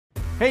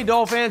Hey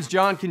Dolphins,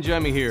 John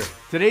Congemi here.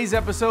 Today's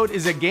episode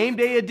is a game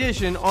day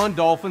edition on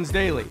Dolphins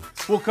Daily.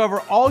 We'll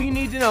cover all you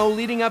need to know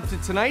leading up to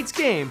tonight's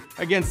game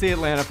against the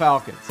Atlanta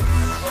Falcons.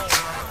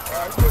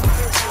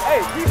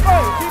 Hey, keep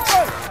running.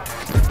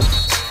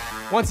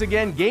 Once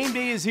again, game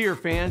day is here,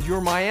 fans.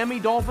 Your Miami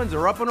Dolphins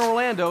are up in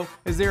Orlando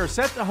as they are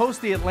set to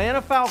host the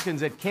Atlanta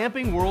Falcons at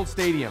Camping World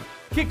Stadium.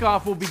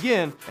 Kickoff will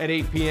begin at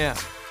 8 p.m.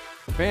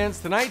 Fans,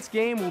 tonight's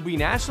game will be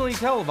nationally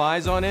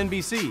televised on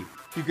NBC.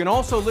 You can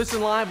also listen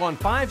live on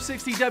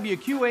 560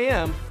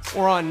 WQAM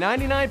or on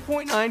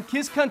 99.9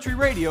 KISS Country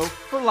Radio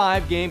for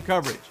live game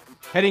coverage.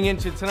 Heading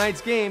into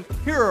tonight's game,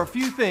 here are a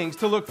few things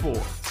to look for.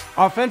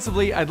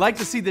 Offensively, I'd like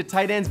to see the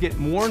tight ends get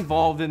more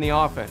involved in the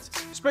offense,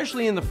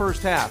 especially in the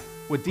first half,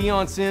 with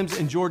Deion Sims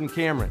and Jordan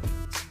Cameron.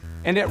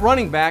 And at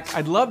running back,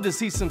 I'd love to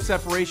see some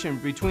separation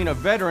between a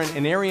veteran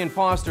in Arian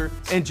Foster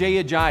and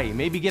Jay Ajayi.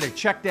 Maybe get a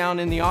check down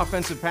in the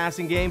offensive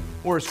passing game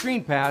or a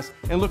screen pass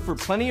and look for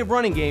plenty of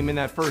running game in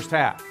that first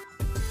half.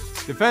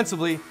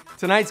 Defensively,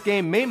 tonight's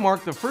game may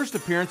mark the first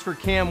appearance for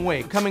Cam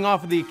Wake, coming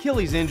off of the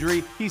Achilles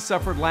injury he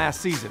suffered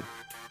last season.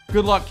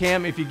 Good luck,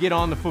 Cam, if you get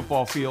on the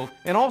football field.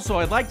 And also,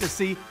 I'd like to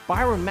see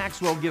Byron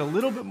Maxwell get a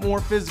little bit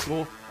more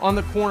physical on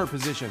the corner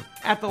position,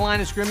 at the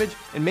line of scrimmage,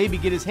 and maybe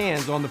get his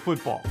hands on the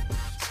football.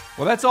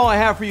 Well, that's all I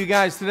have for you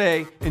guys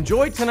today.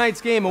 Enjoy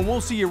tonight's game, and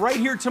we'll see you right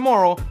here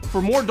tomorrow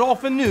for more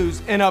Dolphin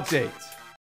news and updates.